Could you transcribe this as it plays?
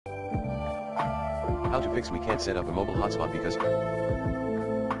How to fix we can't set up a mobile hotspot because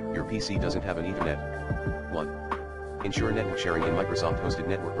your PC doesn't have an Ethernet. 1. Ensure network sharing in Microsoft hosted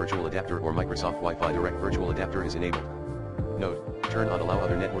network virtual adapter or Microsoft Wi-Fi direct virtual adapter is enabled. Note, turn on allow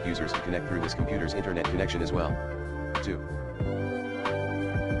other network users to connect through this computer's internet connection as well. 2.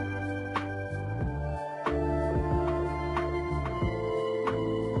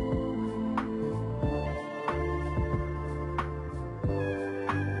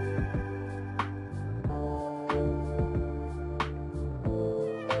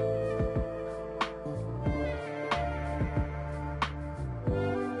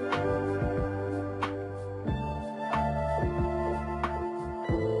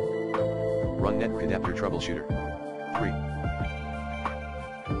 Run network adapter troubleshooter. 3.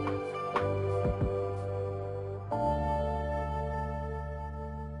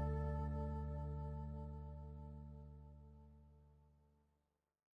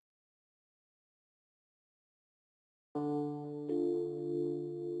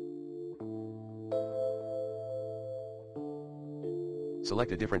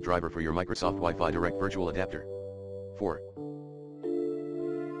 Select a different driver for your Microsoft Wi-Fi direct virtual adapter. 4.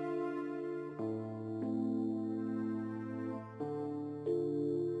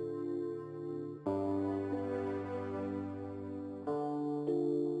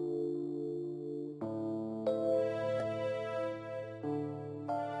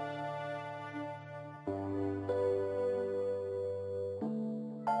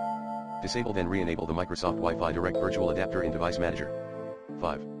 Disable then re-enable the Microsoft Wi-Fi Direct Virtual Adapter in Device Manager.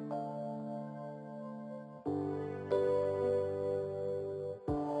 5.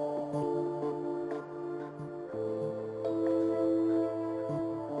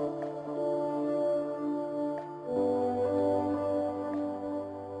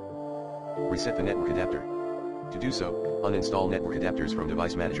 Reset the network adapter. To do so, uninstall network adapters from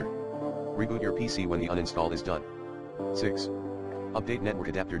Device Manager. Reboot your PC when the uninstall is done. 6. Update network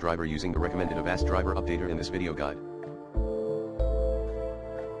adapter driver using the recommended Avast driver updater in this video guide.